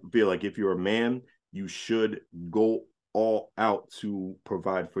feel like if you're a man, you should go all out to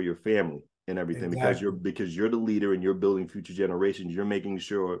provide for your family and everything because you're the leader and you're building future generations. You're making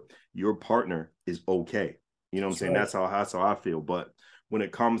sure your partner is okay. You know what I'm saying? That's how I feel. But when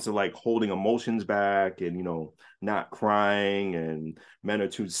it comes to like holding emotions back and, not crying and men are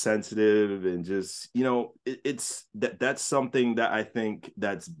too sensitive and just, that's something that I think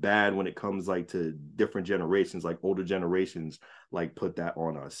that's bad when it comes like to different generations, like older generations, like put that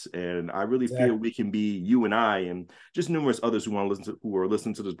on us. And I really feel we can be, you and I, and just numerous others who who are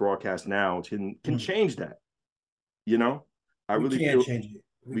listening to this broadcast now can change that. I really feel change it.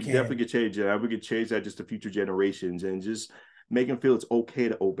 We definitely could change that. We could change that just to future generations and just make them feel it's okay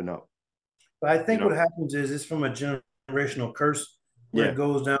to open up. But I think what happens is it's from a generational curse where it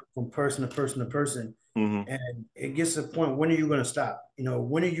goes down from person to person to person. And it gets to the point, when are you going to stop?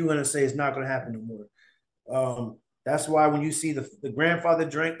 When are you going to say it's not going to happen no more? That's why when you see the grandfather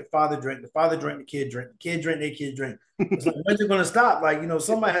drank, the father drank, the father drank, the kid drank, the kid drank, their kid drank. It's like, when's it going to stop? Like,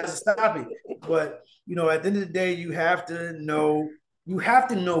 somebody has to stop it. But, at the end of the day, you have to know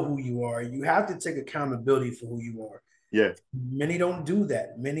who you are. You have to take accountability for who you are. Yeah. Many don't do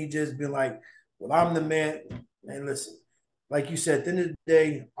that. Many just be like, well, I'm the man. And listen, like you said, at the end of the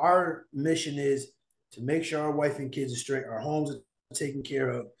day, our mission is to make sure our wife and kids are straight, our homes are taken care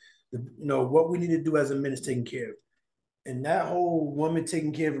of. What we need to do as a man is taken care of. And that whole woman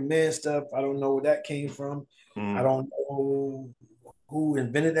taking care of a man stuff, I don't know where that came from. I don't know who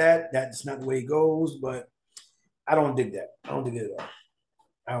invented that. That's not the way it goes, but I don't dig that. I don't dig it at all.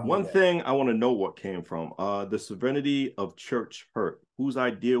 One thing I want to know what came from the severity of church hurt. Whose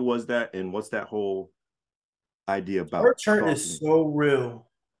idea was that, and what's that whole idea about? Church hurt is so real.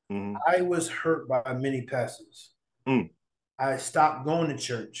 I was hurt by many pastors. I stopped going to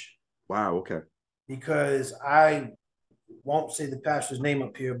church. Wow. Okay. Because I won't say the pastor's name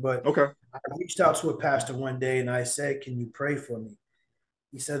up here, but I reached out to a pastor one day and I said, "Can you pray for me?"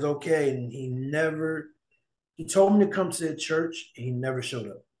 He said, "Okay," and he told me to come to the church, and he never showed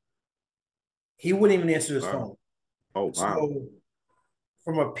up. He wouldn't even answer his phone. Oh, wow. So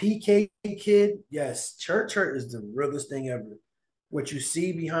from a PK kid, yes, church hurt is the realest thing ever. What you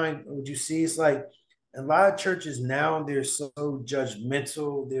see is like a lot of churches now, they're so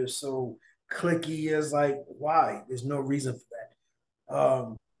judgmental. They're so cliquey. It's like, why? There's no reason for that.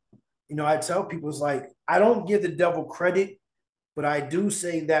 I tell people, it's like, I don't give the devil credit, but I do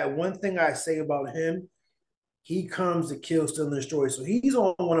say that one thing I say about him, he comes to kill, steal, and destroy. So he's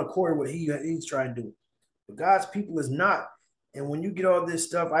on one accord with what he's trying to do. But God's people is not. And when you get all this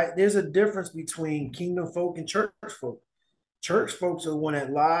stuff, there's a difference between kingdom folk and church folk. Church folks are the one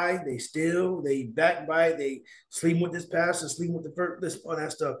that lie, they steal, they backbite, they sleep with this pastor, sleep with the first, this, all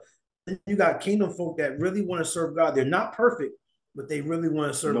that stuff. Then you got kingdom folk that really want to serve God. They're not perfect, but they really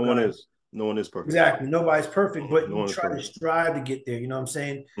want to serve God. No one is perfect. Exactly. Nobody's perfect, but you try to strive to get there. You know what I'm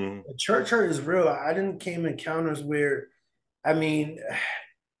saying? Mm-hmm. The church hurt is real. I didn't came encounters where, I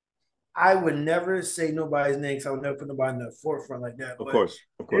would never say nobody's name because I would never put nobody in the forefront like that. Of course.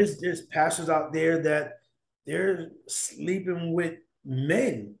 There's pastors out there that they're sleeping with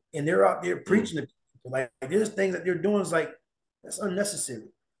men and they're out there preaching to people. Like, there's things that they're doing is like, that's unnecessary.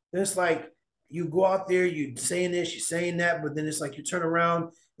 It's like you go out there, you're saying this, you're saying that, but then it's like you turn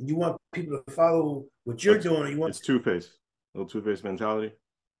around and you want people to follow what you're doing. It's two-faced. A little two-faced mentality.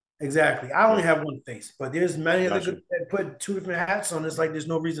 Exactly. I only have one face, but there's many other good that put two different hats on. It's like there's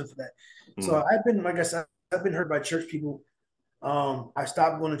no reason for that. So I've been, like I said, I've been hurt by church people. I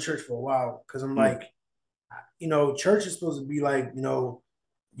stopped going to church for a while because I'm like, church is supposed to be like,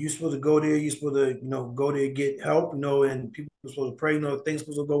 you're supposed to go there, you're supposed to, go there, get help, and people are supposed to pray, things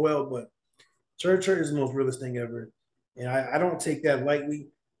supposed to go well. But church is the most realest thing ever. And I don't take that lightly.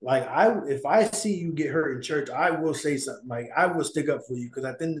 Like, if I see you get hurt in church, I will say something. Like, I will stick up for you because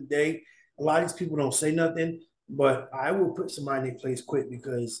at the end of the day, a lot of these people don't say nothing, but I will put somebody in their place quick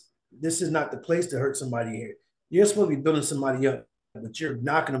because this is not the place to hurt somebody here. You're supposed to be building somebody up, but you're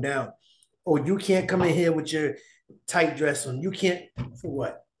knocking them down. Or you can't come in here with your tight dress on. You can't, for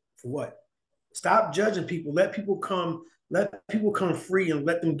what? For what? Stop judging people. Let people come free and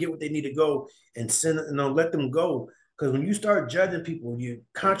let them get what they need to go and let them go. Because when you start judging people, you're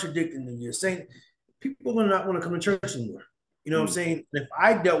contradicting them. You're saying people will not want to come to church anymore. You know what I'm saying? And if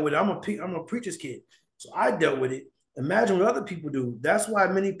I dealt with it, I'm a preacher's kid. So I dealt with it. Imagine what other people do. That's why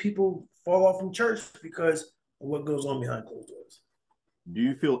many people fall off from church because of what goes on behind closed doors. Do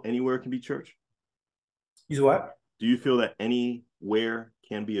you feel anywhere can be church? You what? Do you feel that anywhere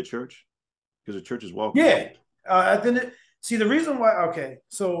can be a church? Because a church is welcome. Yeah. See, the reason why, okay,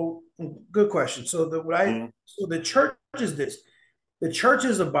 so good question. So the church is this. The church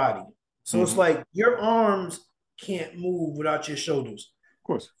is a body. So it's like your arms can't move without your shoulders. Of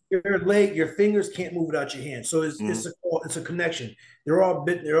course. Your fingers can't move without your hands. So it's a connection. They're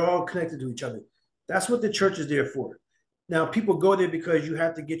all connected to each other. That's what the church is there for. Now, people go there because you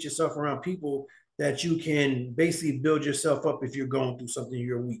have to get yourself around people that you can basically build yourself up if you're going through something,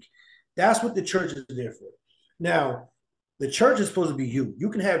 you're weak. That's what the church is there for. Now, the church is supposed to be you. You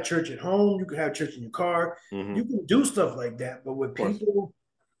can have church at home. You can have church in your car. You can do stuff like that. But with people,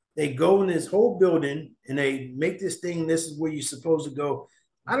 they go in this whole building and they make this thing, this is where you're supposed to go.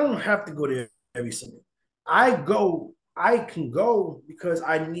 I don't have to go there every Sunday. I can go because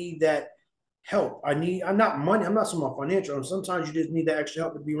I need that help. I'm not money. I'm not so much financial. Sometimes you just need that extra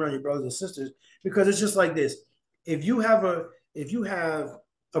help to be around your brothers and sisters because it's just like this. If you have a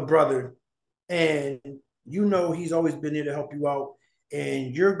brother and he's always been there to help you out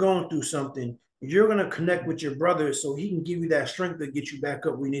and you're going through something, you're going to connect with your brother so he can give you that strength to get you back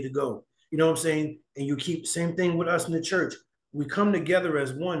up where you need to go. You know what I'm saying? And you keep same thing with us in the church. We come together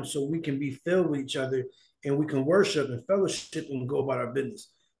as one so we can be filled with each other and we can worship and fellowship and go about our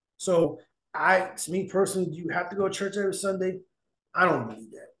business. So me personally, do you have to go to church every Sunday? I don't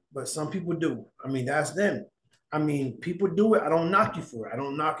believe that, but some people do. I mean, that's them. I mean, people do it. I don't knock you for it. I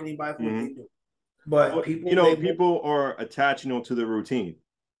don't knock anybody for what they do. But people are attached, to the routine.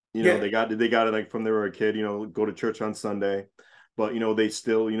 They got it like from they were a kid, go to church on Sunday, but they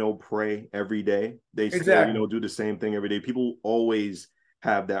still, pray every day. They still, do the same thing every day. People always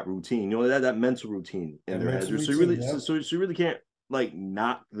have that routine, that mental routine in their heads. So you really can't like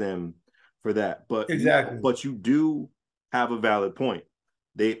knock them for that. But but you do have a valid point.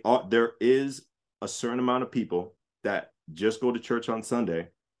 There is a certain amount of people that just go to church on Sunday, and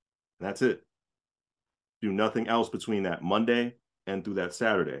that's it. Do nothing else between that Monday and through that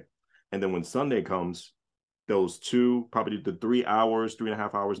Saturday. And then when Sunday comes, those probably the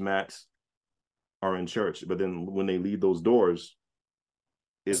 3.5 hours max are in church. But then when they leave those doors,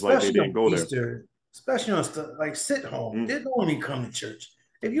 it's like they didn't go there. Especially on stuff like sit home. They don't only come to church.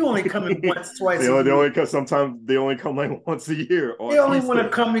 If you only come in once, twice they only come, sometimes they only come like once a year. They only want to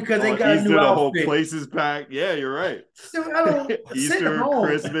come because they got a new outfit. The whole place is packed. Yeah, you're right. I don't Easter,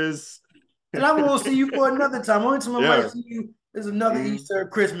 Christmas. And I won't see you for another time. Only time I might see you There's another Easter,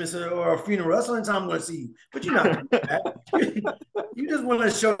 Christmas, or a funeral. That's the only time I'm going to see you. But you're not doing that. You just want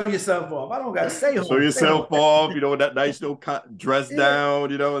to show yourself off. I don't got to stay home. Show yourself off, that nice little dress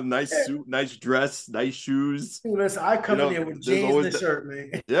down, a nice suit, nice dress, nice shoes. Dude, listen, I come in there with jeans and a shirt,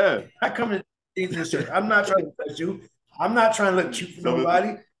 man. Yeah. I come in jeans and a shirt. I'm not trying to touch you. I'm not trying to look cute for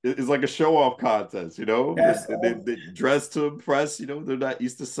nobody. It's like a show-off contest, They dress to impress, they're not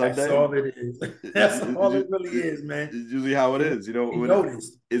Easter Sunday. That's all it is. That's all it really is, man. It's usually how it is,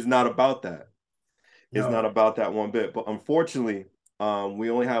 It's not about that. It's not about that one bit. But unfortunately,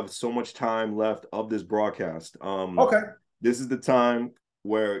 we only have so much time left of this broadcast. Okay. This is the time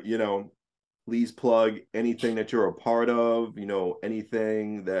where, please plug anything that you're a part of,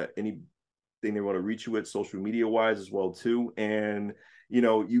 anything they want to reach you with social media wise as well too. And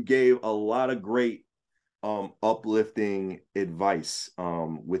you gave a lot of great uplifting advice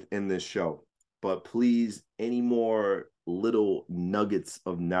within this show, but please, any more little nuggets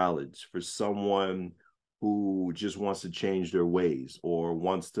of knowledge for someone who just wants to change their ways or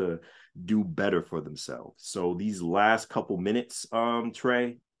wants to do better for themselves. So these last couple minutes,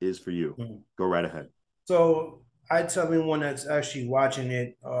 Trey, is for you. Go right ahead. So I tell anyone that's actually watching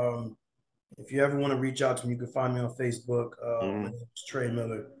it, if you ever want to reach out to me, you can find me on Facebook. My name is Trey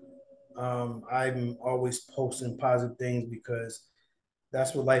Miller. I'm always posting positive things because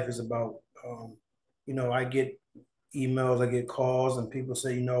that's what life is about. I get emails, I get calls, and people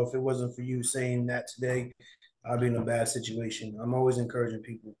say, if it wasn't for you saying that today, I'd be in a bad situation. I'm always encouraging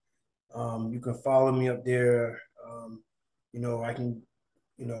people. You can follow me up there. I can,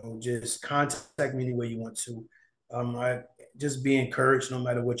 just contact me any way you want to. I just be encouraged no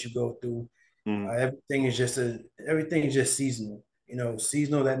matter what you go through. Everything is just seasonal.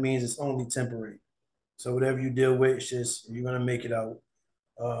 Seasonal, that means it's only temporary. So whatever you deal with, it's just, you're going to make it out.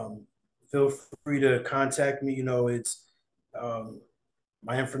 Feel free to contact me. It's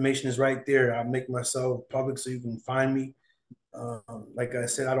my information is right there. I make myself public so you can find me. Like I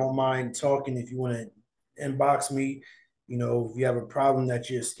said, I don't mind talking. If you want to inbox me, if you have a problem that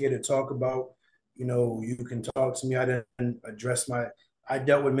you're scared to talk about, you can talk to me. I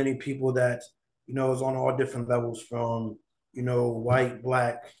dealt with many people that, is on all different levels from, white,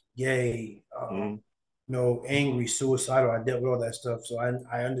 black, gay, angry, suicidal. I dealt with all that stuff. So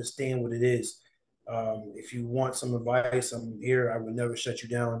I understand what it is. If you want some advice, I'm here. I would never shut you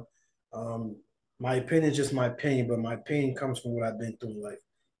down. My opinion is just my opinion, but my opinion comes from what I've been through in life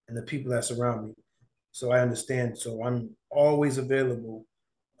and the people that surround me. So I understand. So I'm always available.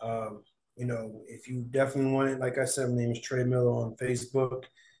 If you definitely want it, like I said, my name is Trey Miller on Facebook.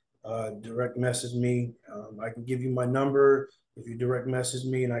 Direct message me. I can give you my number if you direct message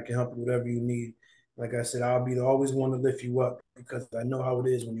me, and I can help you whatever you need. Like I said, I'll be always one to lift you up because I know how it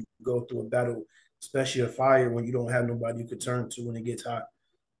is when you go through a battle, especially a fire, when you don't have nobody you can turn to when it gets hot.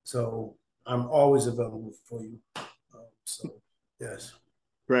 So I'm always available for you. Yes.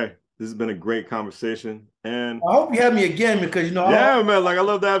 Great. This has been a great conversation, and I hope you have me again because man, like I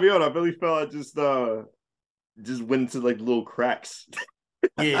love to have you on. I really felt I just went into like little cracks.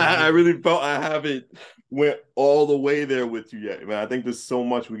 Yeah, I really felt I haven't went all the way there with you yet, man. I think there's so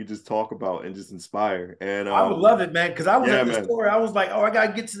much we could just talk about and just inspire. And I would love it, man, because I was at the store. I was like, I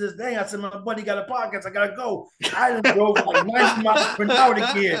gotta get to this thing. I said, my buddy got a podcast. I gotta go. I didn't go like 90 miles per hour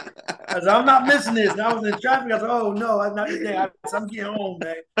again. I said, I'm not missing this. And I was in traffic. I said, oh no, I'm not today. I'm getting home,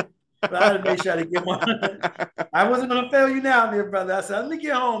 man. But I had to make sure to get one. I wasn't going to fail you now, dear brother. I said, let me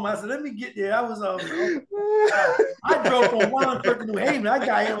get home. I said, let me get there. I was I drove from Wallingford to New Haven. I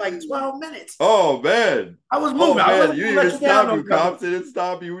got here in like 12 minutes. Oh, man. I was moving. You didn't even stop you. Cops didn't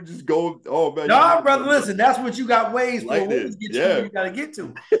stop you. You just go. Oh, man. No, brother, listen. That's what you got ways for. Get you got to get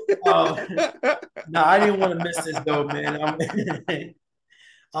to. No, I didn't want to miss this, though, man.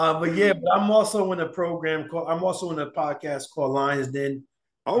 But I'm also in a program I'm also in a podcast called Lions Den.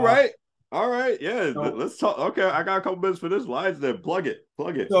 All right. Yeah. Let's talk. Okay. I got a couple minutes for this. Lions there. Plug it.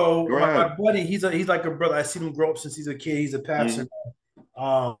 So my buddy, he's like a brother. I seen him grow up since he's a kid. He's a pastor.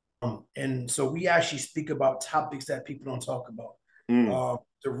 And so we actually speak about topics that people don't talk about.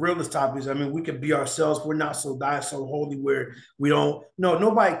 The realest topics. I mean, we can be ourselves. We're not so holy where we don't. No,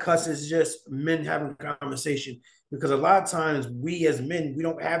 nobody cusses. It's just men having conversation. Because a lot of times we as men, we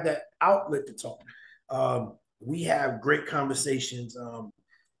don't have that outlet to talk. We have great conversations.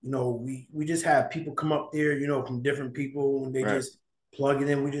 We just have people come up there, from different people, and they just plug it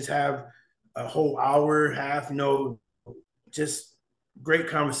in. We just have a whole hour, half, just great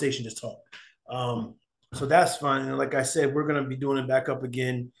conversation to talk. So that's fun. And like I said, we're going to be doing it back up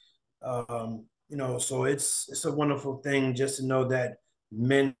again. So it's a wonderful thing just to know that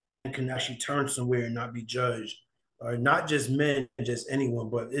men can actually turn somewhere and not be judged or not just men, just anyone,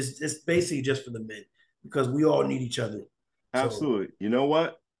 but it's basically just for the men because we all need each other. Absolutely. So, you know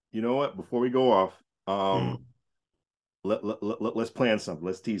what? Before we go off, let's plan something.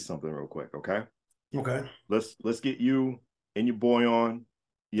 Let's tease something real quick, okay? Okay. Let's get you and your boy on.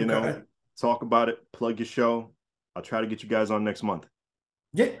 You know, talk about it. Plug your show. I'll try to get you guys on next month.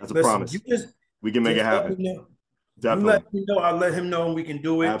 Yeah, that's a promise. We can make it happen. Definitely. You let me know. I'll let him know, and we can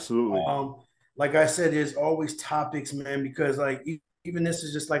do it. Absolutely. Like I said, there's always topics, man, because like even this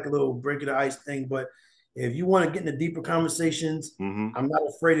is just like a little break of the ice thing. But if you want to get into deeper conversations, I'm not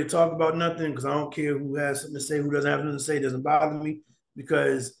afraid to talk about nothing because I don't care who has something to say, who doesn't have nothing to say. It doesn't bother me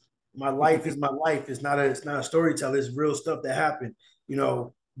because my life is my life. It's not a storyteller. It's real stuff that happened, you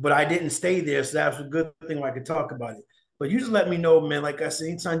know. But I didn't stay there, so that's a good thing where I could talk about it. But you just let me know, man. Like I said,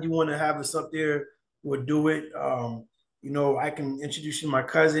 anytime you want to have us up there, we'll do it. You know, I can introduce you to my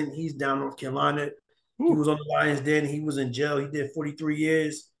cousin. He's down North Carolina. He was on the Lions Den. He was in jail. He did 43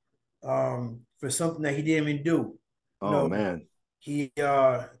 years for something that he didn't even do. Oh, man. He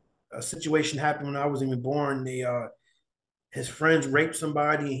a situation happened when I wasn't even born. His friends raped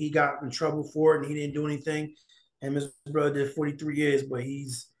somebody and he got in trouble for it and he didn't do anything. And his brother did 43 years, but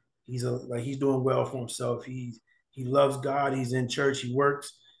he's doing well for himself. He loves God. He's in church. He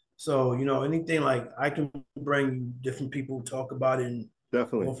works. So, you know, anything like I can bring different people, talk about it, and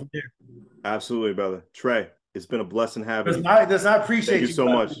definitely go from there. Absolutely, brother. Trey, it's been a blessing having you. I appreciate Thank you so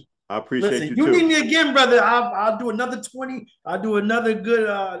much. I appreciate you too. You need me again, brother. I'll do another 20. I'll do another good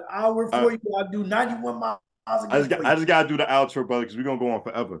hour for you. I'll do 91 miles. I just got to do the outro, brother, because we're going to go on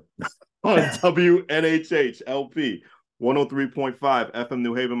forever. On WNHH LP 103.5 FM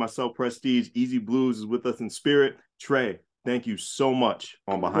New Haven, myself, Prestige. Easy BlueZ is with us in spirit. Trey, thank you so much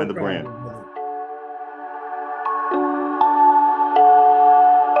on Behind the Brand.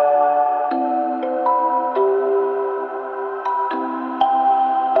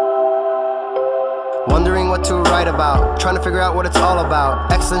 Wondering what to write about, trying to figure out what it's all about.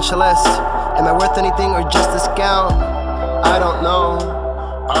 Existentialist, am I worth anything or just a scout? I don't know.